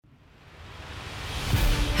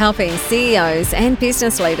helping CEOs and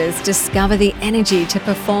business leaders discover the energy to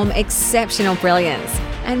perform exceptional brilliance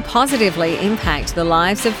and positively impact the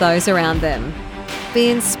lives of those around them. Be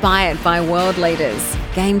inspired by world leaders,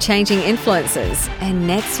 game-changing influencers, and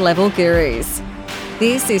next-level gurus.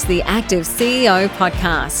 This is the Active CEO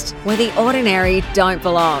podcast, where the ordinary don't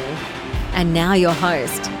belong. And now your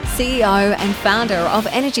host, CEO and founder of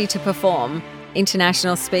Energy to Perform,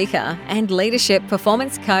 international speaker and leadership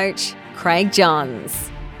performance coach, Craig Johns.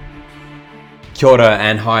 Kia ora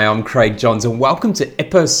and hi, I'm Craig Johns and welcome to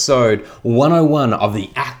episode 101 of the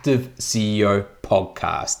Active CEO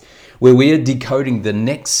podcast, where we are decoding the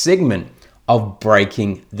next segment of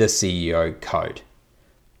breaking the CEO code.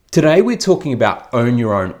 Today we're talking about own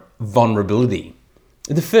your own vulnerability,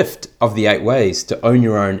 the fifth of the 8 ways to own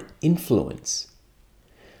your own influence.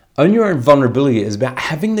 Own your own vulnerability is about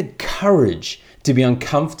having the courage to be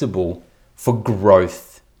uncomfortable for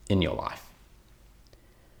growth in your life.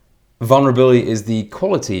 Vulnerability is the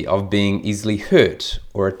quality of being easily hurt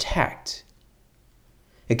or attacked.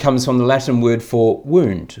 It comes from the Latin word for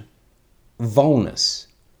wound, vulnus.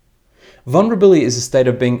 Vulnerability is a state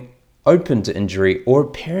of being open to injury or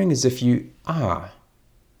appearing as if you are.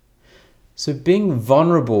 So being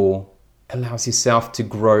vulnerable allows yourself to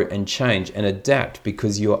grow and change and adapt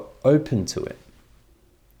because you're open to it.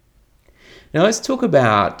 Now let's talk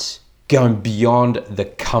about going beyond the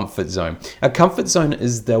comfort zone. A comfort zone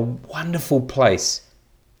is the wonderful place,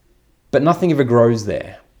 but nothing ever grows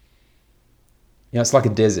there. It's like a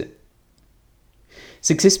desert.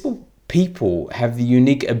 Successful people have the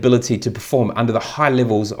unique ability to perform under the high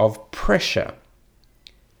levels of pressure.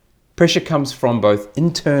 Pressure comes from both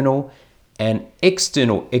internal and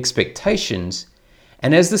external expectations,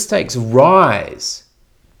 and as the stakes rise,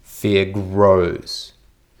 fear grows.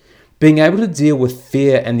 Being able to deal with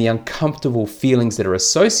fear and the uncomfortable feelings that are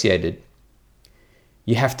associated,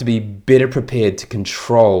 you have to be better prepared to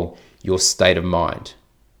control your state of mind.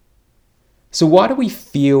 So why do we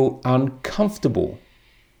feel uncomfortable?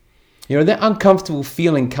 That uncomfortable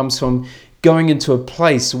feeling comes from going into a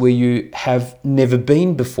place where you have never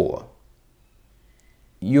been before.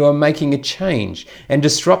 You are making a change and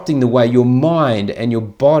disrupting the way your mind and your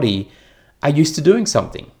body are used to doing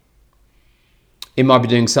something. It might be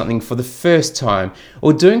doing something for the first time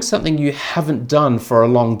or doing something you haven't done for a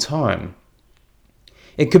long time.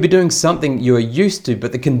 It could be doing something you are used to,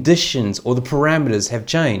 but the conditions or the parameters have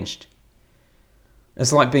changed.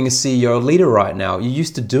 It's like being a CEO or leader right now. You're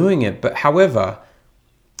used to doing it, but however,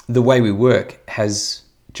 the way we work has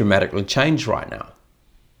dramatically changed right now.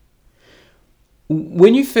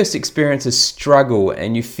 When you first experience a struggle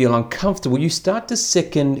and you feel uncomfortable, you start to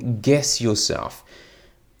second guess yourself.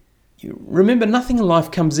 Remember, nothing in life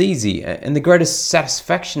comes easy, and the greatest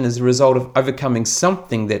satisfaction is a result of overcoming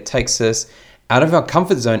something that takes us out of our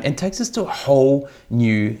comfort zone and takes us to a whole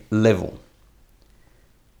new level.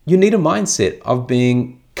 You need a mindset of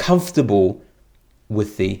being comfortable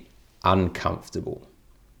with the uncomfortable.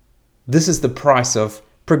 This is the price of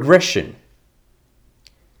progression.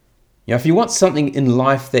 If you want something in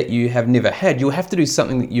life that you have never had, you'll have to do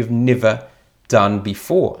something that you've never done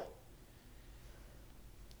before.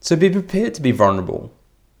 So be prepared to be vulnerable.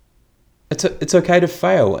 It's okay to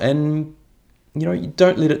fail, and you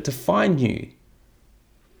don't let it define you.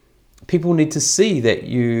 People need to see that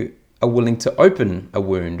you are willing to open a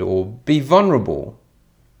wound or be vulnerable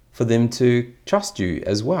for them to trust you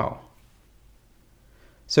as well.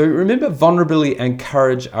 So remember, vulnerability and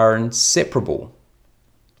courage are inseparable.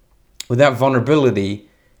 Without vulnerability,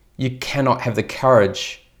 you cannot have the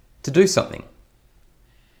courage to do something.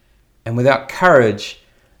 And without courage,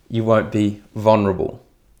 you won't be vulnerable.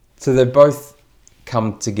 So they both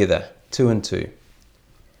come together, 2 and 2.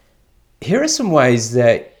 Here are some ways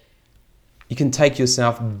that you can take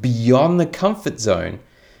yourself beyond the comfort zone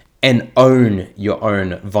and own your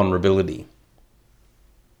own vulnerability.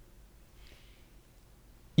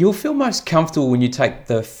 You'll feel most comfortable when you take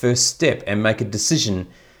the first step and make a decision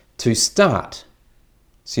to start.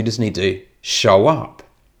 So you just need to show up.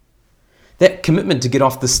 That commitment to get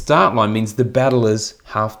off the start line means the battle is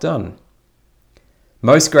half done.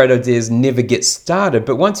 Most great ideas never get started,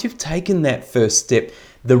 but once you've taken that first step,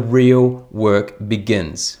 the real work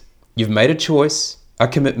begins. You've made a choice, a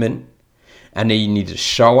commitment, and then you need to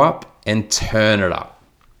show up and turn it up.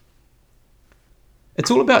 It's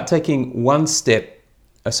all about putting one step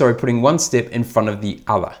in front of the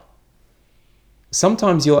other.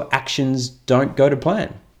 Sometimes your actions don't go to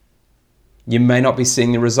plan. You may not be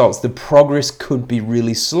seeing the results. The progress could be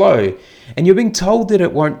really slow, and you're being told that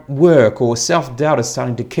it won't work, or self-doubt is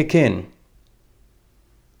starting to kick in.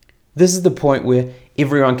 This is the point where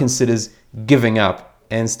everyone considers giving up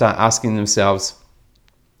and start asking themselves,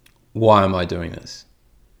 why am I doing this?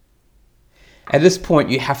 At this point,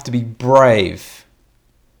 you have to be brave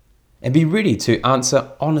and be ready to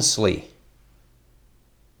answer honestly.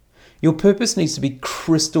 Your purpose needs to be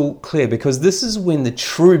crystal clear, because this is when the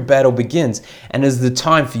true battle begins and is the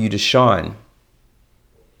time for you to shine.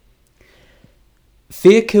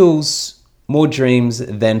 Fear kills more dreams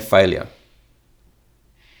than failure.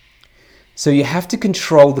 So you have to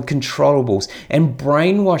control the controllables and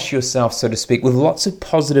brainwash yourself, so to speak, with lots of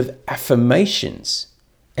positive affirmations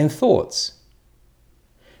and thoughts.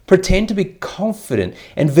 Pretend to be confident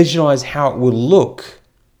and visualize how it will look.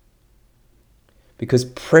 Because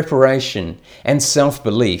preparation and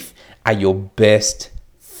self-belief are your best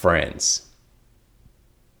friends.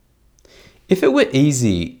 If it were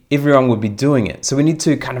easy, everyone would be doing it. So we need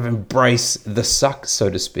to kind of embrace the suck, so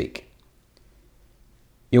to speak.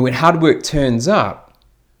 When hard work turns up,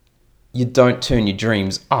 you don't turn your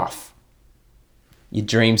dreams off. Your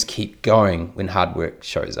dreams keep going when hard work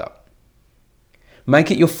shows up.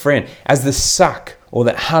 Make it your friend, as the suck or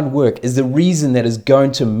that hard work is the reason that is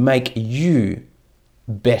going to make you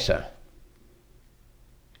better.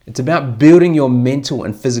 It's about building your mental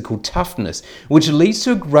and physical toughness, which leads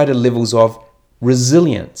to greater levels of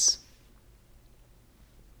resilience.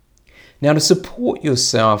 Now, to support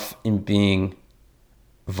yourself in being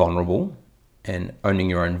vulnerable and owning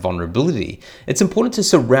your own vulnerability, it's important to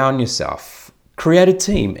surround yourself, create a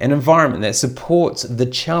team, an environment that supports the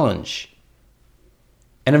challenge.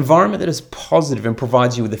 An environment that is positive and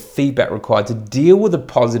provides you with the feedback required to deal with the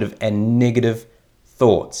positive and negative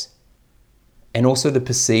thoughts, and also the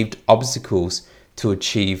perceived obstacles to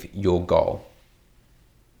achieve your goal.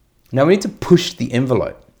 Now we need to push the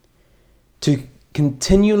envelope to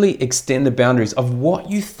continually extend the boundaries of what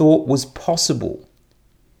you thought was possible.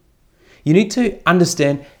 You need to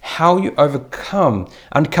understand how you overcome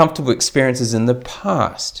uncomfortable experiences in the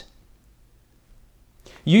past.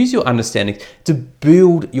 Use your understanding to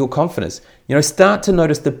build your confidence. Start to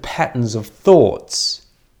notice the patterns of thoughts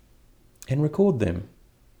and record them.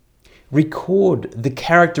 Record the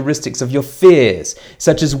characteristics of your fears,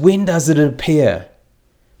 such as when does it appear?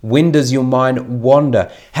 When does your mind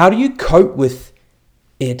wander? How do you cope with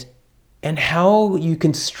it? And how you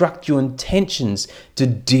construct your intentions to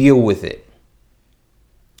deal with it.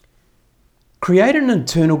 Create an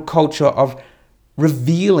internal culture of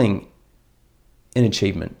revealing an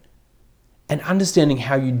achievement and understanding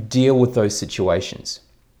how you deal with those situations.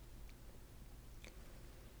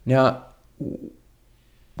 Now,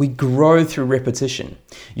 we grow through repetition.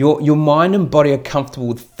 Your mind and body are comfortable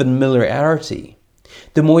with familiarity.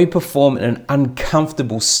 The more you perform in an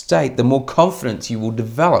uncomfortable state, the more confidence you will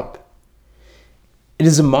develop. It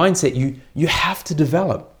is a mindset you have to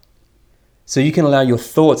develop so you can allow your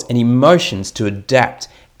thoughts and emotions to adapt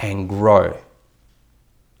and grow.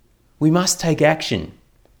 We must take action.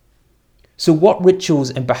 So what rituals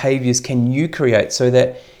and behaviors can you create so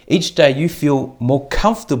that each day you feel more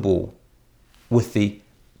comfortable with the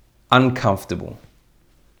uncomfortable?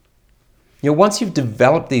 Once you've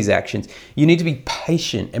developed these actions, you need to be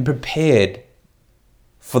patient and prepared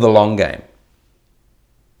for the long game,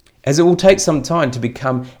 as it will take some time to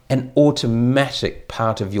become an automatic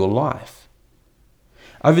part of your life.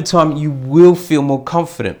 Over time, you will feel more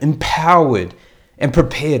confident, empowered, and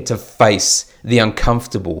prepared to face the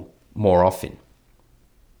uncomfortable more often.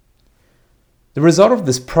 The result of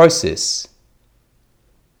this process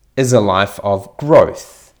is a life of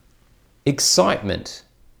growth, excitement,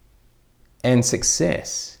 and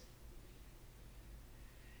success.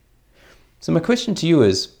 So my question to you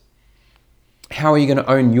is, how are you going to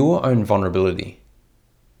own your own vulnerability?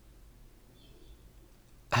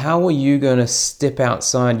 How are you going to step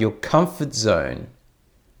outside your comfort zone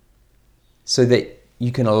so that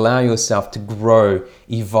you can allow yourself to grow,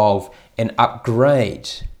 evolve, and upgrade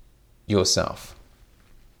yourself?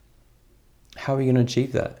 How are you going to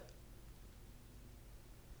achieve that?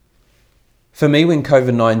 For me, when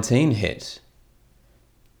COVID-19 hit,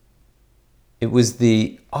 it was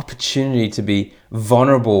the opportunity to be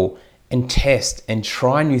vulnerable and test and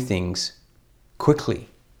try new things quickly.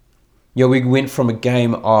 We went from a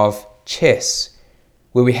game of chess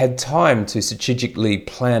where we had time to strategically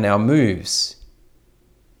plan our moves,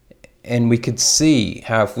 and we could see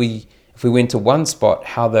how if we went to one spot,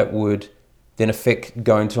 how that would then affect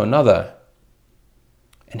going to another,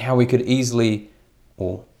 and how we could easily,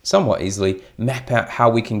 or somewhat easily, map out how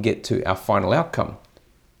we can get to our final outcome.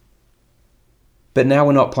 But now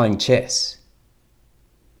we're not playing chess.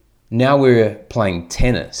 Now we're playing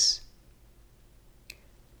tennis.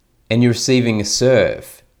 And you're receiving a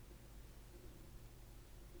serve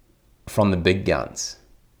from the big guns.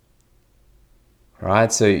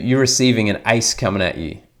 right? So you're receiving an ace coming at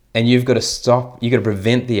you and you've got to stop, you've got to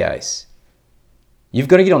prevent the ace. You've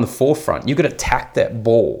got to get on the forefront. You've got to attack that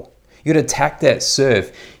ball. You've got to attack that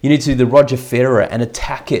serve. You need to do the Roger Federer and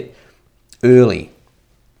attack it early.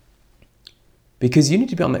 Because you need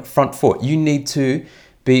to be on that front foot. You need to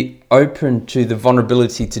be open to the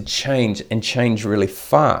vulnerability to change and change really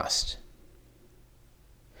fast.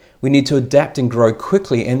 We need to adapt and grow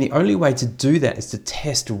quickly, and the only way to do that is to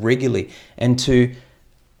test regularly and to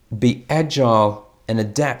be agile and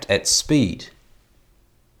adapt at speed.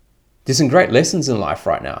 There's some great lessons in life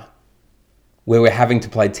right now where we're having to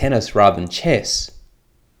play tennis rather than chess.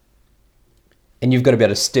 And you've got to be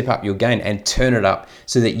able to step up your game and turn it up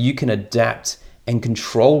so that you can adapt and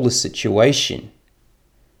control the situation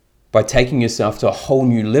by taking yourself to a whole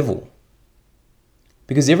new level.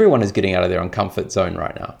 Because everyone is getting out of their uncomfort zone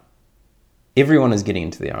right now. Everyone is getting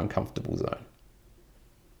into their uncomfortable zone.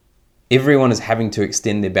 Everyone is having to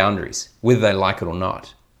extend their boundaries, whether they like it or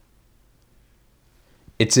not.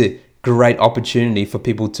 It's a great opportunity for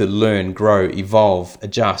people to learn, grow, evolve,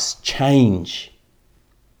 adjust, change.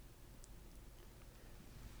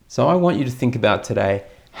 So I want you to think about today,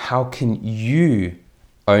 how can you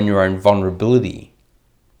own your own vulnerability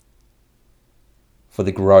for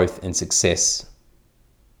the growth and success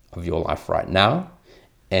of your life right now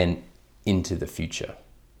and into the future?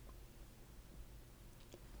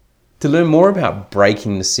 To learn more about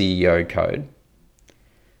breaking the CEO code,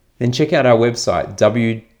 then check out our website,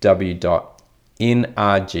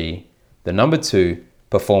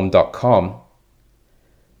 www.nrg2perform.com,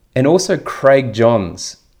 and also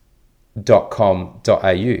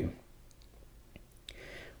craigjohns.com.au,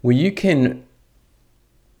 where you can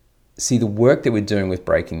see the work that we're doing with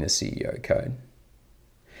breaking the CEO code.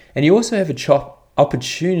 And you also have an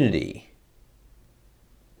opportunity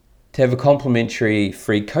to have a complimentary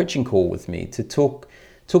free coaching call with me to talk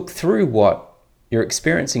through what you're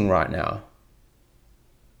experiencing right now.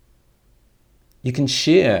 You can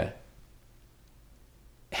share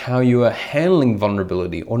how you are handling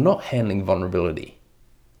vulnerability or not handling vulnerability.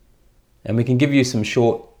 And we can give you some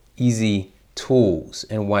short, easy tools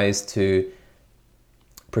and ways to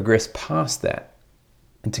progress past that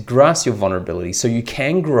and to grasp your vulnerability so you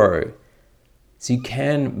can grow, so you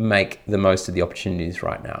can make the most of the opportunities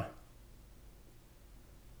right now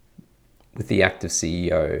with the Active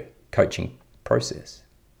CEO coaching process.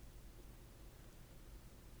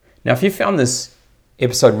 Now, if you found this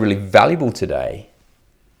episode really valuable today,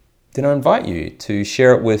 then I invite you to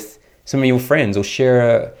share it with some of your friends or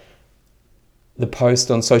share the post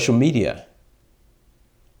on social media.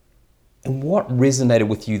 And what resonated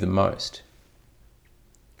with you the most?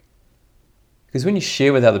 Because when you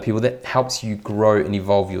share with other people, that helps you grow and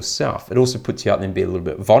evolve yourself. It also puts you out there and be a little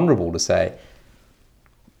bit vulnerable to say,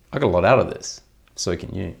 I got a lot out of this, so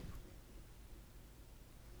can you.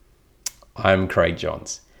 I'm Craig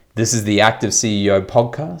Johns. This is the Active CEO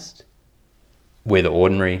podcast, where the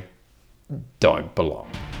ordinary don't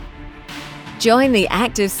belong. Join the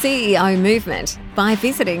Active CEO movement by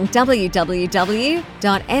visiting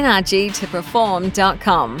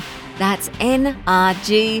www.nrg2perform.com. That's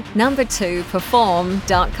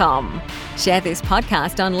NRG2perform.com. Share this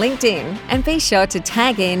podcast on LinkedIn and be sure to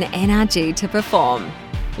tag in NRG2Perform.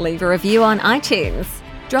 Leave a review on iTunes.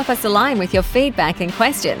 Drop us a line with your feedback and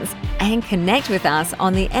questions and connect with us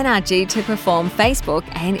on the NRG2Perform Facebook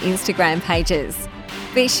and Instagram pages.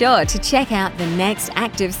 Be sure to check out the next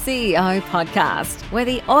Active CEO podcast, where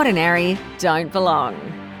the ordinary don't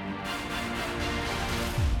belong.